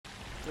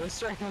Go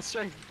straight, go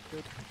straight.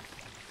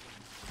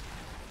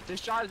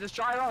 Just drive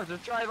off,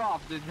 dude, drive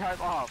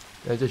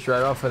off. Yeah, just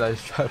drive off and I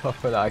just drive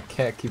off and I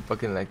can't keep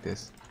fucking like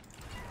this.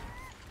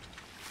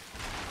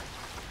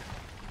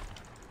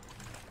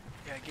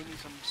 Yeah, give me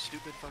some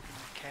stupid fucking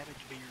cabbage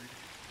beard.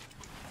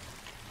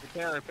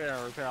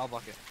 Repair, I'll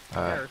bucket.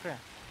 Alright. Repair.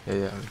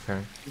 Yeah, I'm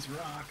repairing. These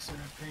rocks are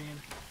a pain.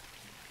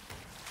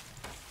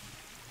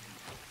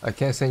 I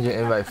can't send you an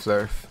invite,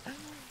 Flurf.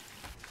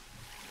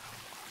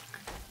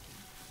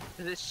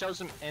 It shows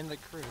him in the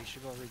crew, he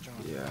should go rejoin.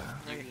 Yeah.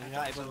 You're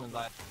not able to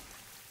invite.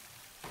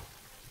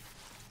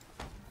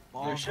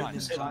 Their ship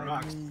just hit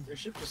rocks. Their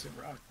ship just hit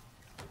rocks.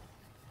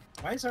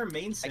 Why is our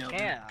mainsail? I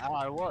can't. Oh,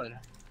 I would.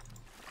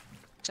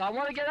 So I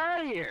want to get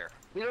out of here.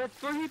 We have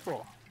 3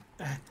 people.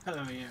 Oh yeah.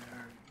 Alright.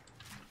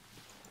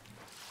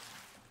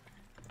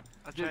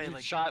 I'll try Dude,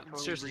 like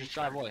seriously, just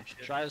drive away.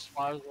 Drive as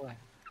far away.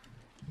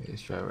 Yeah,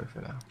 just drive away for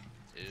now.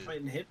 Dude.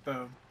 Fighting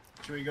Hitbo.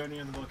 Should we go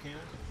near the volcano?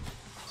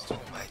 Oh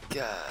my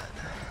god.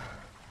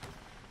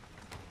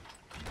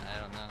 I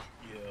don't know.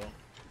 Yeah.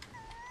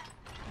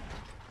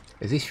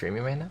 Is he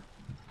streaming right now?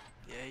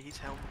 Yeah, he's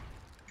helping.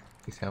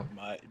 He's help.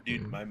 My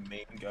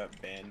main got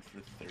banned for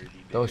 30 days.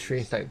 Don't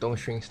stream stack. Don't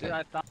stream Dude, stack.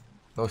 I thought.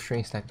 Don't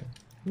stream stack.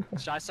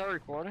 Should I start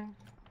recording?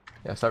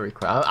 Yeah, start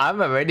recording. I'm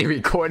already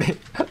recording.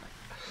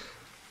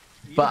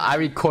 But I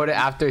recorded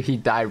after he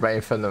died right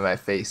in front of my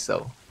face,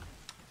 so.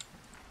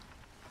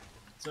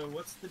 So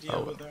what's the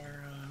deal with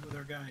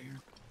our guy here?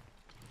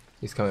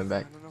 He's coming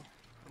back. I don't know.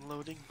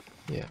 Unloading.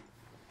 Yeah.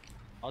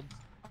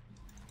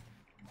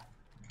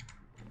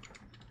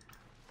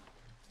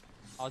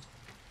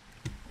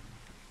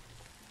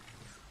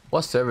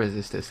 What server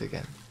is this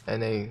again?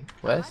 NA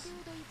West?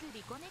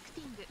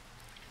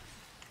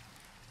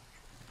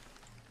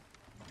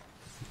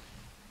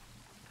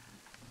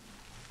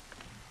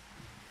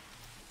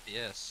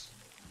 Yes.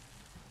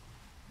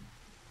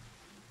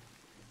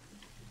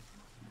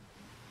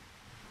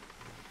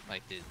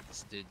 Like,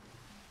 dude.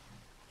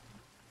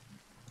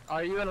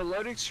 Are you in a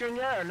loading screen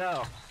yet or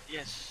no?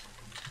 Yes.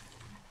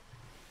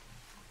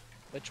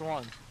 Which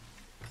one?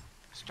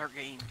 Start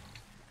game.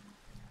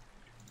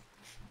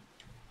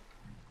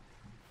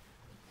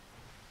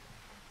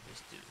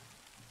 This dude.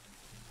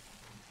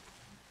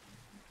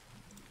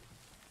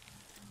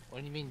 What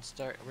do you mean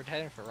start? We're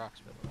heading for rocks,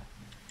 by the way.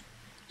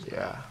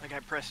 Yeah. Like I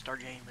pressed start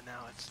game and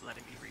now it's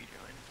letting me rejoin.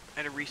 I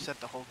had to reset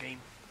the whole game.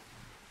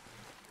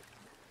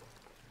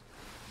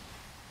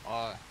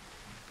 Uh,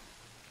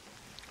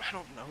 I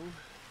don't know.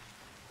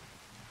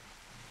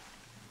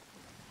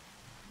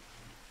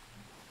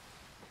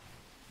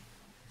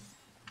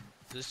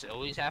 does this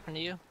always happen to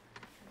you?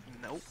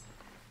 Nope.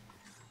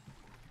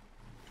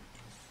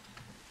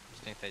 You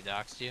think they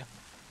doxed you?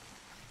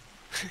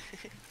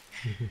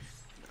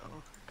 No.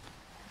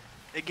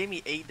 It gave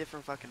me 8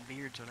 different fucking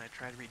beards when I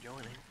tried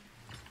rejoining.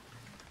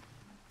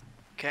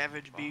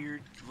 Cabbage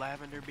beard,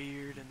 lavender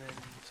beard, and then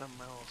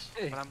something else.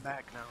 Hey. But I'm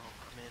back now.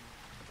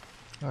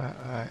 I'm in.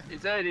 Alright. He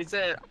said.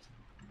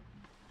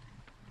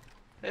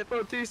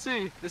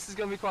 HitboTC, this is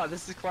gonna be Cloud.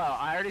 This is Cloud.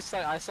 I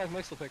suck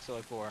Mixelpixel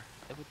before.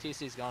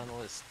 HitboTC's gone on the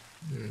list.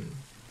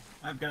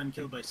 I've gotten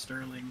killed by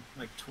Sterling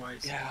like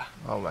twice. Yeah.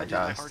 Oh my I did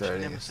god, my arch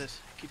Sterling. nemesis.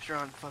 Keeps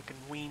drawing fucking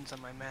weens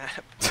on my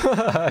map.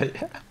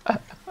 Yeah.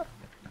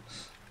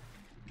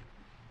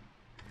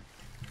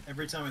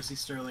 Every time I see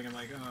Sterling, I'm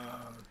like,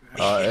 oh.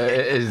 Oh, it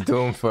is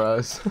doomed for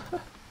us.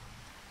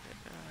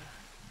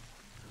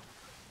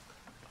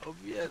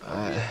 OBS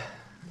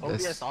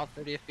off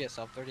 30 FPS,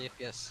 off 30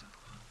 FPS.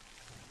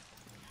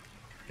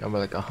 I'm at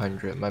like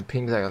 100. My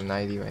ping's like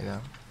 90 right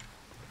now.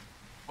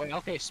 Wait,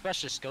 okay,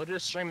 Specialist, go to the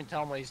stream and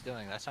tell him what he's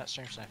doing. That's not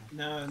stream sniping.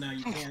 No,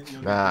 you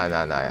can't. Nah.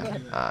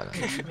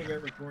 You can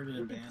get recorded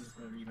and banned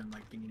for even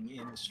like being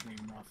in the stream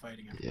while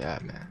fighting him. Yeah,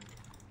 man.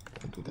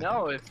 Don't do that.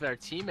 No, if their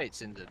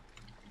teammates in the.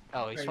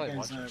 Oh, he's Alright, probably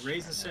guys, watching.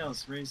 raise the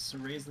sails. Raise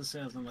the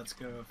sails and let's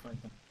go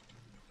fight them.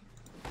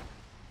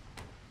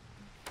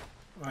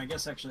 Well, I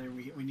guess actually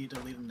we need to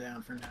leave them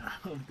down for now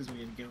because we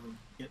need to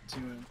get to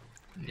him.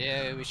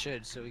 Yeah, we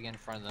should, so we get in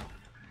front of them.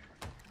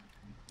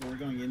 So we're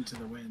going into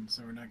the wind,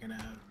 so we're not gonna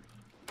have.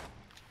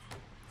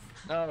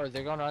 No,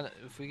 they're going on.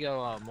 If we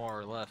go more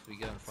or left, we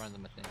go in front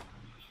of them, I think.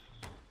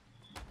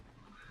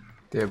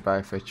 They're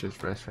by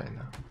Fetcher's rest right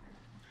now.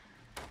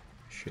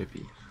 Should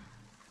be.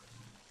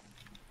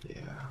 Yeah.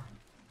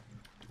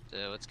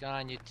 So what's going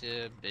on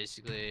YouTube?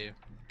 Basically,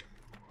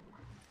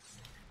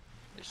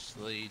 there's a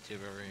little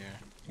YouTube over here.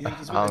 You think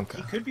he's with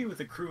he could be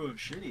with a crew of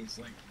shitties,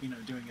 like, you know,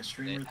 doing a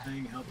streamer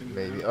thing, helping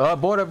Maybe. them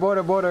out. Oh,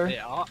 border!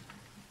 Yeah.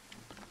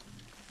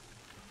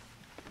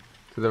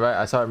 To the right,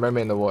 I saw a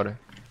mermaid in the water.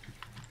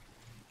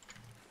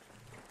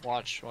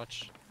 Watch.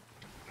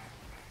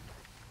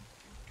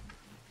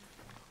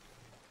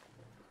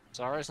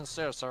 Sorry and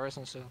stairs.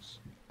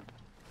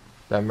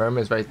 That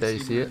mermaid's right there, you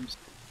see see it? worms.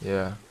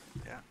 Yeah.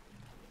 Yeah.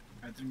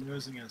 Alright, they're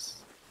nosing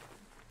us.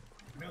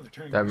 No, they're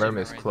turning That towards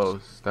mermaid's us.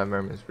 close. That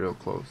mermaid's real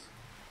close.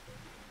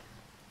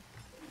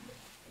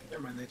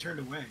 Never mind, they turned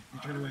away.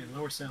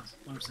 Lower sails.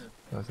 What's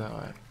that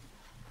like?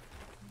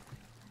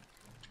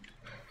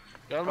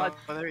 Go my.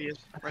 Oh, there he is.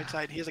 Right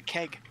side. He has a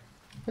keg.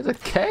 There's a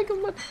keg?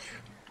 What?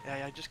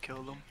 Yeah, I just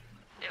killed him.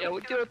 Yeah,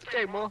 we do it with the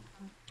game, bro.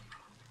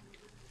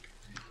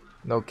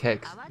 No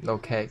kegs. No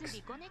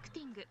kegs.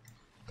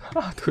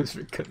 Who's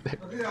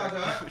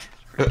reconnect?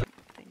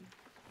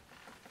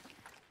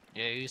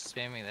 Yeah, you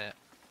spamming that.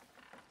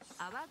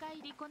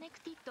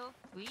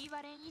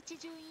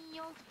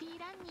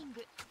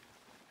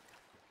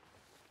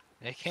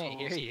 They can't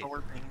hear you.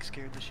 Thorping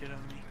scared the shit out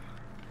of me.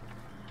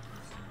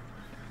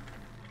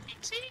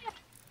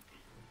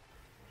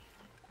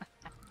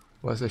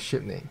 What's the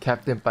ship name?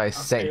 Captain by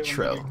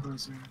Central.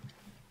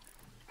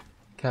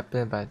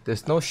 Captain by.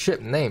 There's no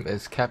ship name.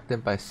 It's Captain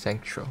by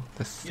Central.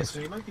 That's Yeah,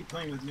 so he might be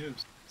playing with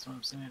noobs. That's what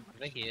I'm saying. I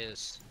think he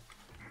is.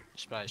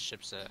 Just by his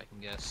ship set, I can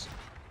guess.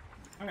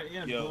 Alright,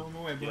 yeah, blow him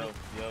away, boy.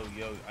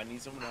 Yo, I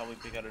need someone to help me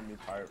pick out a new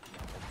pirate.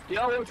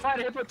 Yo, we're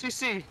fighting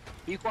HitboTC.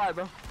 Be quiet,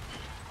 bro.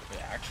 Wait,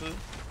 actually?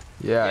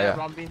 yeah.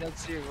 I'm being dead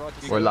serious.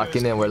 We're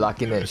locking in. We're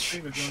locking in. Shh.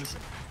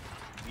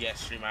 Yeah,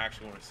 stream. I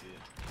actually want to see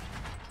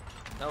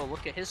it. No,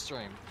 look at his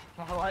stream.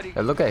 Why do you?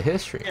 Hey, look at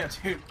history. Yeah,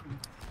 dude.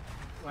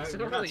 Why, It's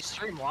not really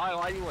stream.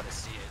 Why do you want to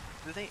see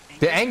it? Do they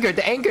The anchor.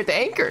 The anchor. The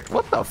anchor.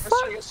 What the fuck?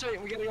 Let's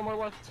straight. We gotta go more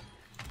left.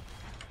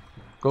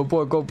 Go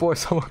board. Go board.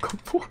 Someone go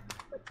board.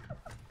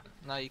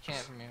 No, you can't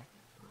from here.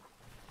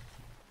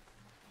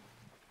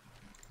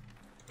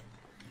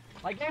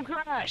 My game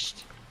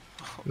crashed.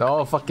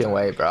 No fucking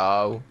way,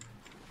 bro.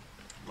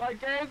 My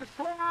game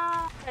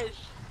crashed.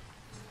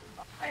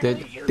 They're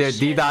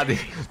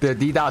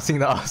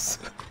DDoSing us.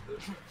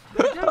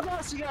 They're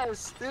DDoSing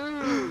us,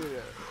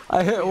 dude.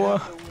 I hit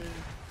one.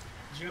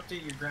 Did you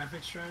update your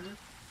graphics driver?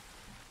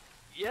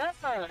 Yeah,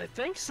 I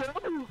think so.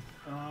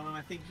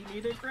 I think you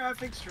need a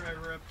graphics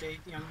driver update,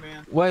 young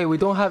man. Wait, we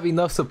don't have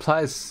enough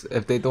supplies.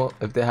 If they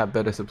have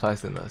better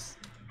supplies than us.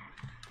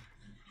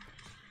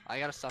 I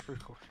gotta stop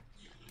recording.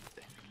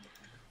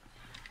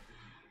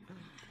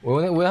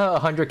 We have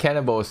 100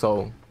 cannonballs,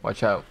 so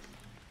watch out.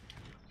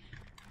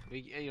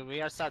 We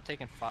gotta stop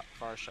taking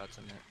far shots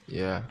in it.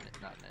 Yeah.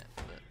 Not in it,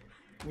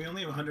 but. We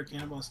only have 100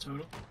 cannonballs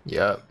total.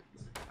 Yep.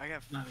 I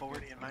got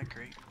 40 in my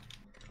crate.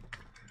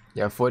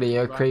 Yeah, 40 in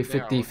your Run crate, the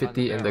barrel, 50, run 50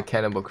 the in the barrel.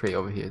 cannonball crate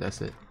over here.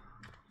 That's it.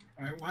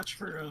 Alright, watch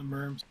for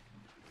merms.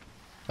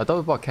 I thought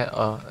we bought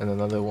and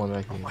another one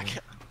right here. Oh my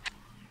god.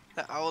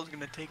 That owl's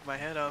gonna take my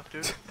head off,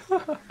 dude.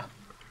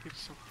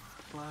 Keeps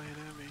flying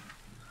at me.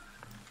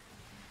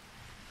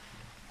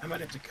 I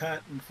might have to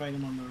cut and fight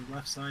him on the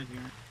left side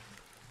here.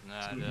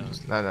 Nah, So we no. can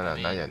just- No, I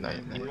mean, not yet, not yet.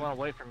 If Not you yet. wanna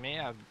wait for me,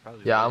 I'd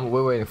probably. Yeah, wait.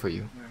 we're waiting for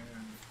you. Alright.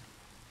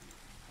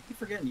 I keep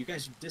forgetting, you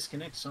guys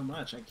disconnect so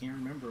much, I can't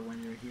remember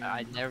when you're here.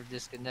 I never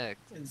disconnect.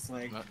 It's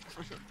like, No.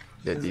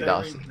 They're is there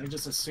DDoSing. I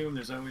just assume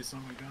there's always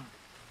someone gone.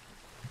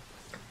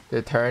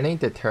 They're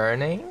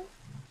turning.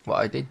 What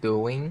are they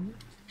doing?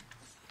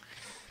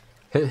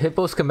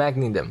 Hippo's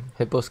commanding them.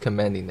 Hippo's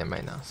commanding them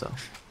right now, so.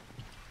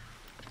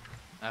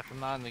 If I'm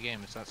not in the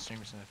game, it's not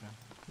streaming anything.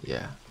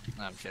 Yeah.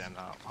 No, I'm kidding. I'm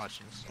not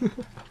watching this.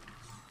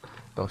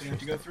 Don't We have stress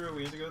to go that. through,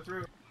 we have to go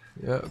through.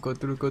 Yeah, go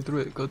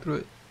through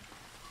it.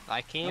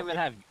 I can't even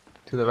have.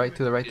 To the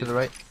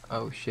right.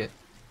 Oh shit.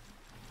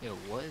 Yo,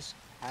 what is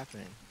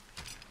happening?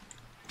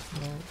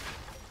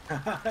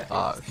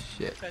 Oh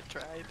shit. I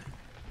tried.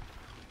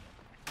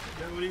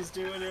 Nobody's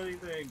doing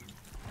anything.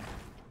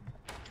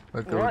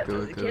 We're What?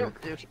 good. It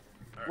can't-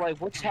 Like,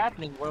 what's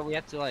happening where we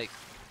have to, like,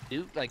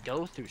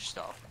 go through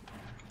stuff?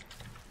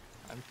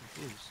 I'm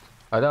confused.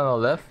 I don't know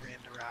left. Ran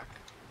to rock.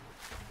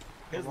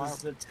 Because this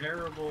is a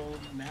terrible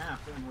map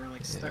and we're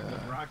like stuck with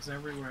Yeah. rocks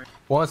everywhere.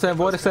 One sand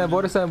border. We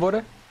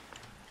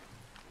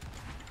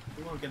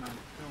won't get on it,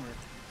 don't worry.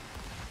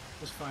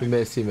 Just He fine.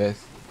 missed.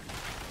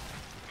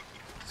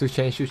 Shoot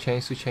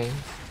chain.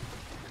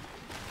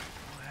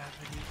 What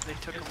happened? They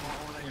took them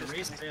all and I Yeah, just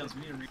race connected. tails,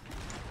 we need to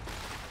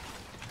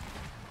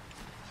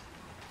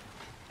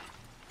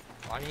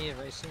Why do you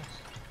need racing?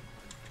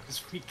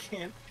 because we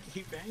can't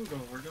keep angle,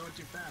 we're going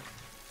too fast.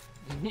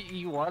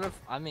 You wanna?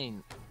 I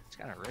mean, it's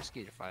kind of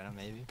risky to fight him,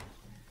 maybe.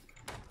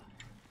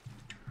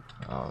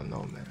 Oh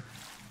no, man.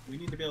 We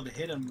need to be able to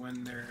hit them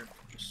when they're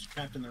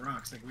trapped in the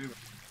rocks like we were.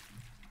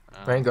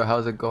 Rango,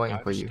 how's it going I'm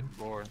for just you?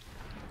 bored.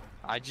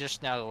 I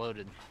just now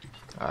loaded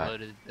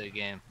Alright, the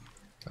game.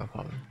 no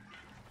problem.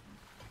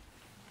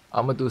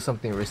 I'm gonna do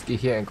something risky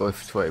here and go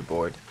for a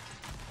board.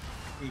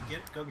 Hey,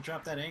 go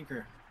drop that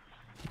anchor.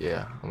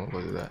 Yeah, I'm gonna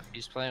go do that.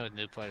 He's playing with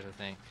new players, I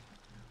think.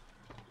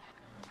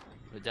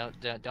 But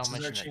don't This is our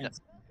mention that.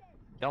 chance.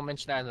 Don't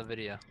mention that in the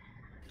video.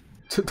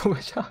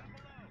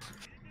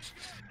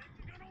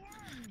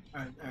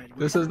 Alright,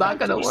 This is not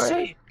gonna work.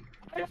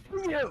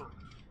 You.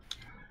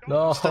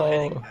 No. Still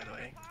hitting, by the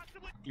way.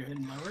 You're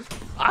hitting lower?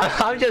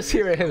 I'm just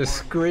hearing him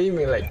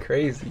screaming like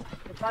crazy.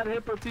 Find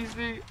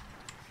HitboTC.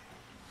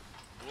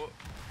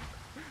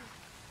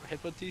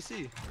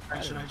 HitboTC.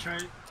 Alright, should I try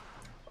it?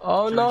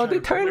 Oh Should I no, try they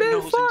to- turned We're in.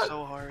 nosing Fuck.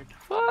 so hard.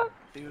 Fuck.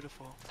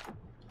 Beautiful.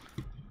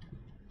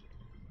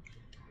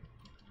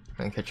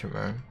 And catch him,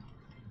 man.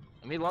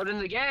 Let me load in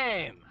the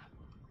game.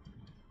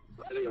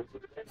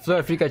 Fleur,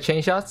 if you got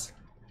chain shots?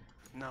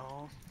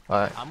 No.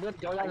 Alright. I'm gonna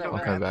go down Go there. I'll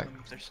grab come back. them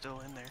if they're still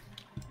in there.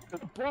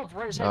 Above,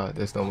 right his head. No,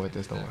 there's no more.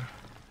 There's no more.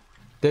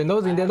 They're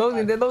nosing. They're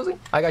nosing. They're nosing.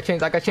 I got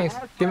chains. I got chains.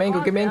 Give me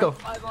angle. Give me angle.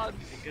 Okay,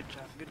 good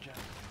job, good job.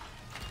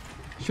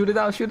 Shoot it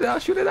down. Shoot it down.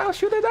 Shoot it down.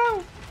 Shoot it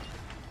down.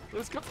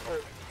 Let's go.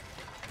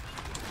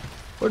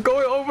 We're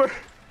going over.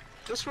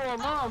 Just for my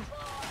mom.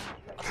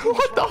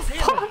 What the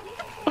fuck?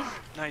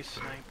 Nice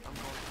snipe.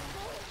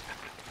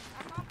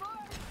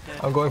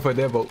 I'm going for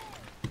their boat.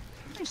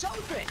 He's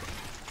open.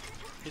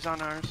 He's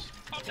on ours.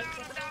 Oh, down,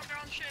 they're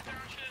on shit, they're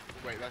on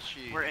shit. Wait, that's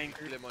you. We're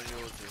anchored. Them on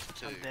yours is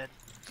two. I'm dead.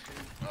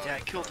 Oh, Yeah, I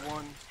killed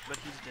one, but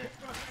he's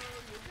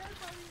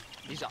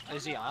dead.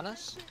 Is he on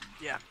us?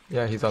 Yeah.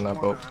 Yeah, he's on that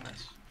One boat. on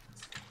us.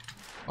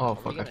 Oh Are we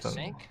fuck! gonna I've done.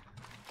 sink?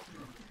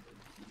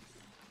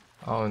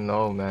 Oh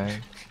no,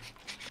 man.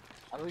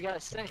 How do we gotta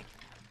sink?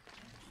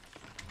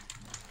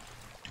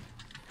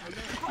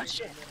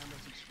 Question.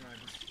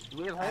 Do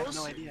we have I have holes?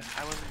 no idea.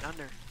 I wasn't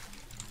under.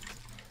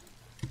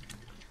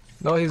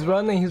 No, he's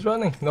running. He's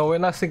running. No, we're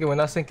not sinking. We're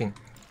not sinking.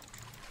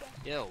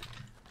 Yo.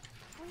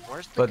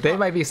 Where's the But they cup?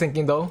 might be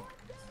sinking though.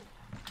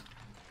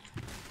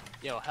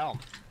 Yo, helm.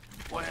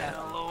 Well,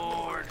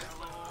 Lord.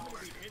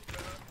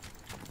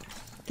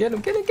 Get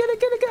him! Get him! Get him!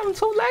 Get him! Get him! I'm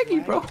so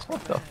laggy, bro.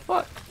 What the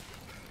fuck?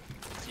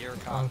 Zero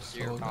I'm comms,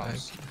 zero so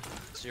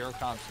comms. Zero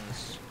comms in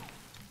this.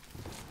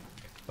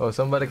 Oh,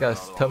 somebody gotta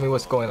tell me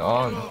what's going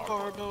on.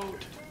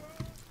 Powerboat.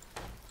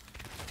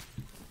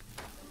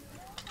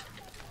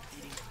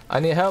 I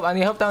need help. I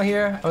need help down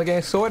here. I'm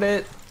getting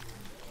sorted.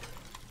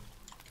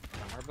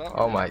 Our boat?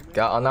 Oh my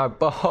god, on our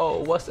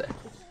boat. What's it?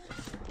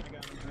 I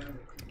got him.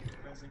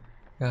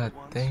 God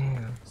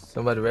damn.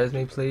 Somebody res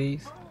me,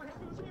 please.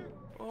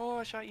 Oh,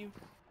 I shot you.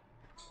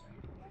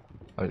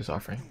 I'm just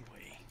offering.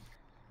 Way.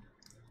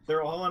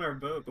 They're all on our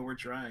boat, but we're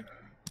dry.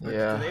 Do they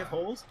Yeah, have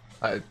holes?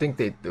 I think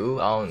they do.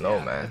 I don't know,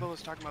 Yeah, man. Hippo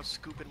was talking about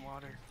scooping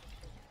water.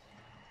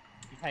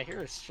 I hear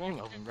a stream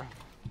open, bro.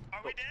 Are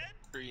we dead?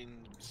 Green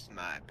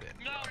snipe it.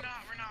 No, we're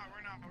not, we're not,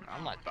 we're not.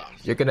 I'm not done.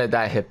 You're gonna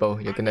die, Hippo.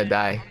 You're gonna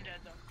die. I'm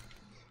dead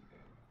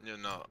though. You're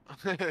not.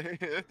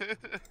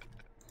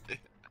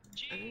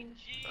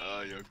 GG.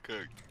 Oh, you're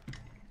cooked.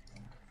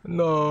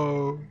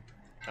 No.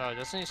 Oh,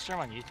 doesn't he stream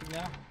on YouTube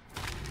now?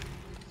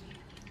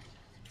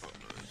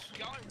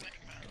 Y'all are winning,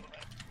 by the way.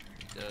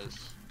 He does.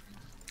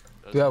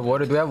 Do we have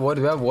water? Do we have water?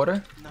 Do we have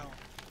water? No. No,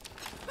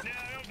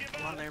 don't give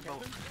I'm on up. their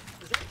boat.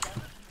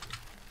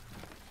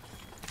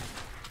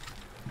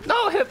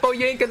 No, Hippo,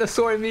 you ain't gonna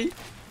sword me.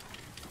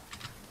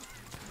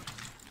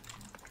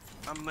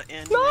 I'm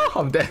in. No,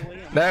 I'm dead.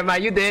 Never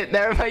mind, you did.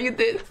 Never mind, you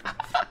did. Oh,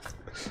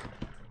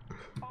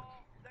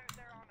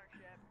 they're on our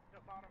ship. The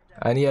bottom deck.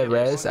 I need a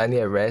res. I need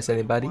a res.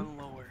 Anybody? One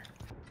lower.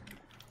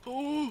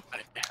 Oh,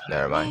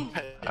 Never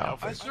mind.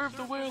 I served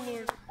the whale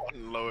lord.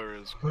 one lower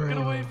is Get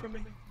away from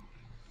me.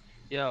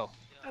 Yo,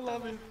 I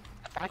love him.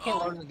 if I can't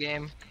learn the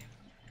game,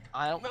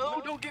 I don't.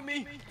 No, don't get me.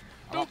 I'm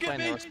not Don't get playing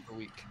the me. rest of the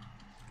week.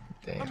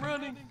 I'm Damn.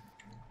 running.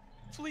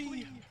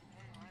 Flee.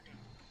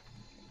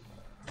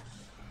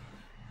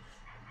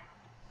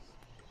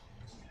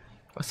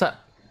 What's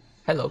up?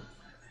 Hello.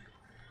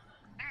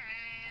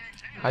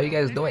 How you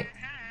guys doing?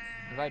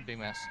 Invite Big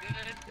Mess.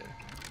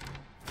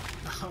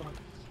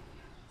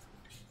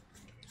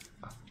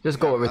 Just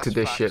go over to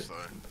this ship.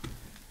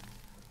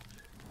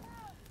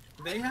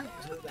 They have.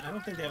 I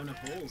don't think they have enough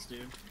holes,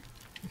 dude.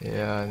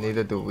 Yeah,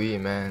 neither do we,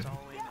 man. It's all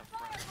the way in the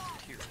front.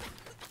 Here.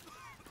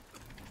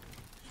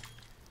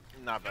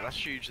 Nah, but that's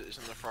huge that it's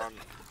in the front.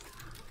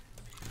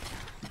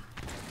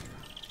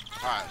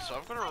 Alright, so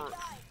I've got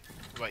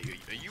to. Wait,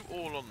 are you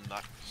all on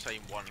that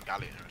same one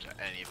galleon, or is there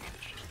any of you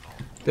that's just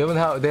not? They don't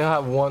have. They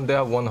have one. They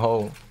have one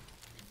hole.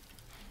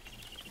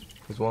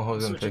 Cause one hole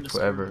doesn't Switching take to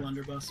sword forever.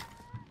 blunderbuss.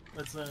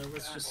 Let's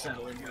just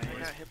settle in here, Yeah,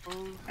 boys.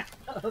 hippo.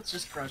 Let's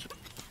just crush it.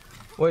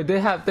 Wait, they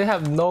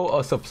have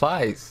no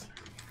supplies.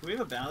 Do we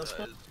have a ballast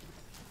pump?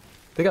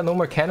 They got no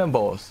more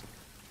cannonballs.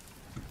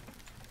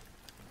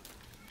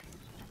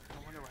 I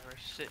wonder why we're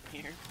sitting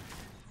here.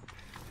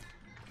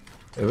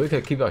 If we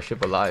could keep our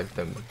ship alive,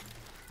 then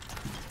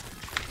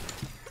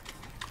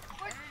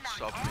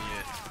Sub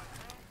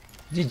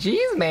me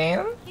GG's,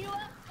 man.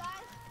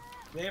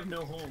 They have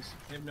no holes.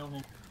 They have no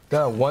holes.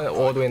 Got one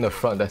all the way in the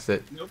front. That's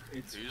it. Nope,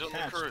 it's in. Who's on the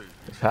patched. crew?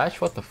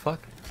 Patch? What the fuck?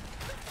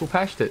 Who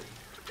patched it?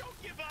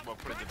 Well,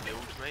 probably the build,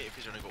 mate, if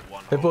he's only got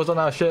one. Hippo's on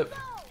our ship.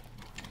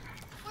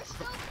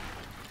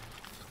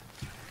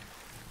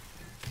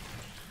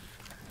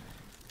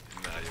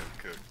 Nah, you're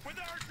cooked. With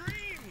our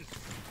dreams.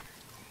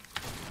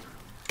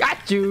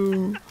 Got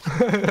you.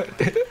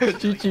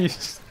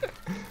 GG's.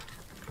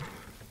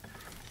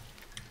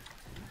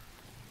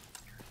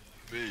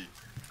 Me.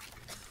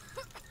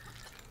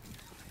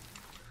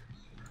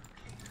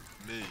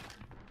 Me.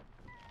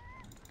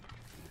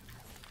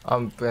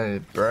 I'm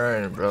gonna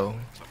burn, bro.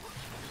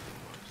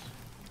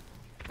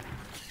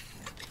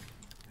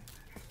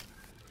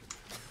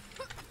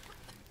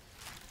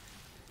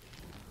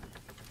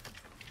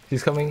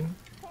 He's coming.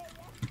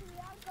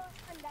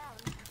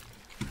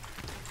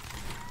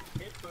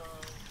 Hippo.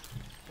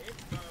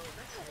 Hippo.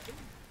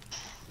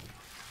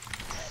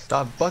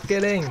 Stop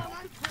bucketing.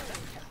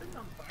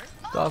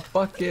 Stop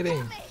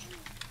bucketing.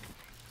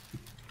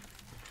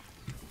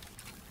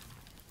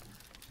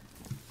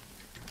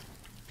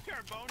 You're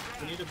a bone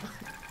dry. We need to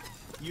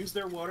use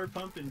their water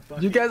pump and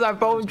bucket. You guys are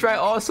bone dry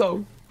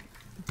also.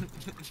 What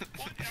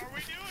are we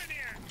doing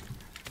here?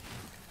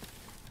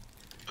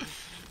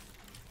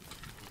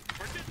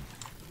 We're just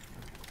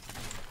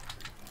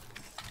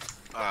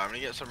Alright, I'm gonna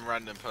get some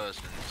random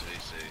person in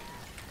CC.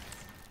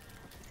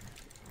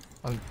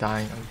 I'm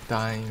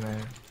dying,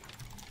 man.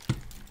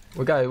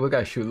 We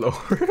gotta shoot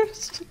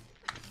lowers.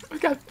 We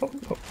got no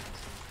low.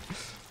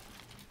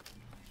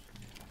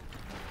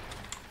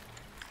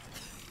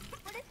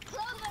 But it's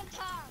clover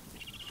time.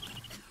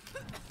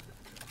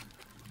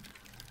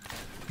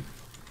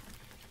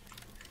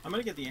 I'm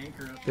gonna get the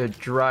anchor up. They're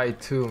dry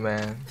too,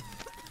 man.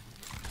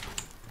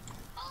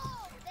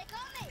 Oh, they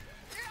got me.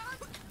 They're on.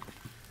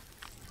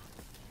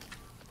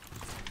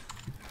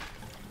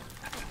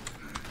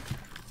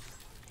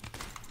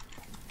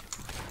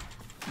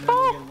 And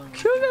then we'll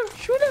get lower.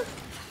 Shoot him!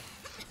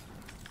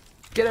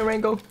 Get him,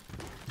 Rango.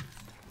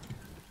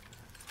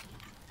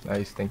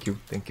 Nice, thank you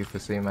for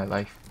saving my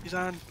life. He's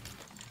on.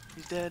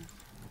 He's dead.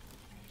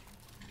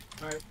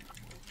 Alright.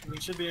 We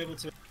should be able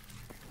to.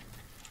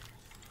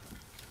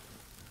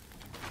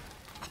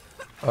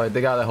 Alright,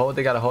 they got a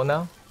hole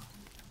now.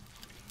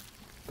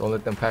 Don't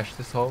let them patch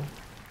this hole.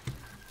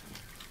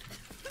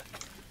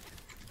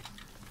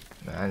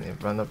 Man, I need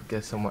to run up and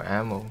get some more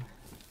ammo.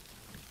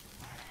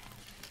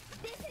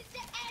 This is the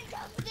end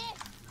of this.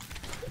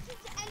 This is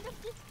the end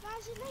of this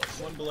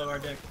imagination. One below our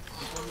deck.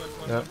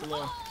 One Yep.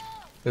 below.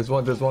 There's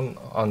one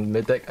on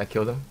mid deck. I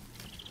killed him.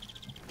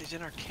 He's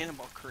in our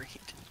cannonball crate.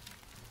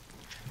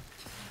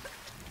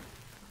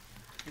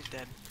 He's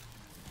dead.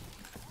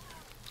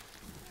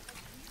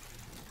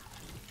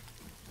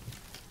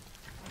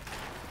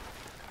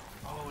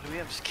 Oh, do we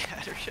have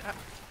scatter shot?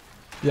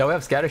 Yeah, we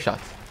have scatter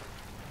shots.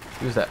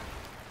 Use that.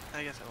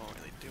 I guess I won't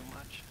really do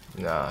much.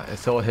 Nah,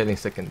 it's all hitting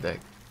second deck.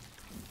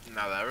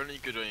 No, they're only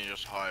good when you're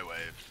just high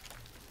waves.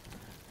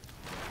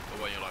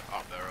 Or when you're like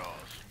up their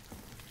arse.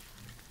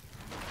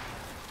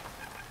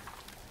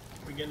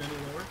 We getting any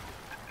lower?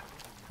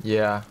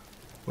 Yeah,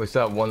 we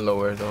still have one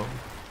lower though.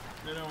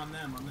 No, on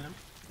them.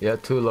 Yeah,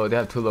 two low. They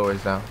have two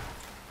lowers now.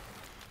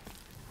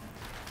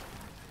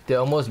 They're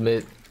almost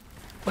mid.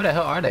 What the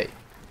hell are they?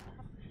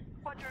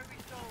 what are we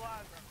still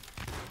alive,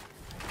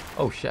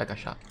 bro? Oh shit, I got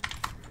shot.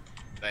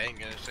 They ain't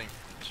gonna sink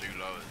from two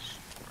lowers.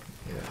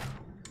 Yeah.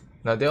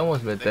 No, they're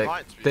almost mid They deck.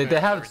 might, to be They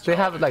fair, have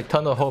they're like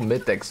tunnel hole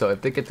mid deck. So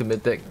if they get to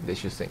mid deck, they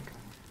should sink.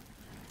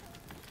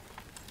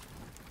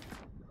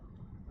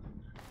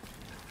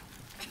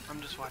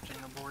 I'm just watching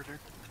the border.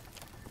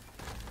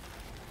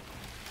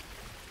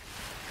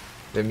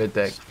 They mid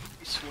deck.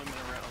 He's swimming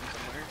around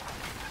somewhere.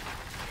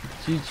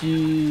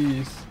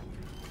 GG's.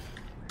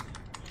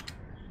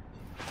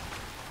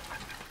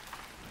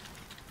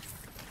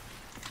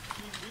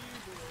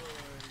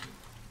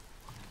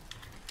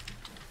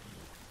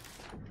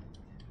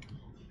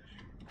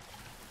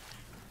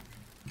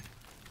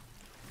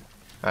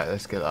 Alright,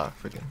 let's get out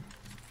freaking.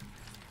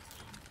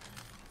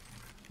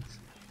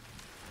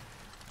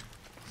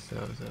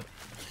 Cells up.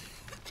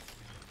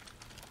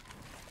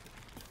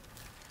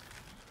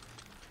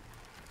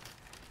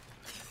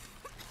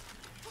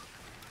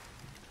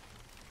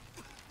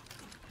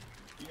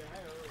 Yeah, I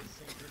always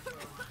think it, bro.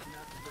 Not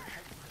to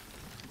brag,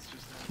 but it's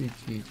just that.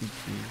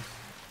 GG.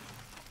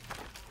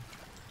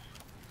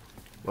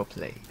 Well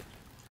played.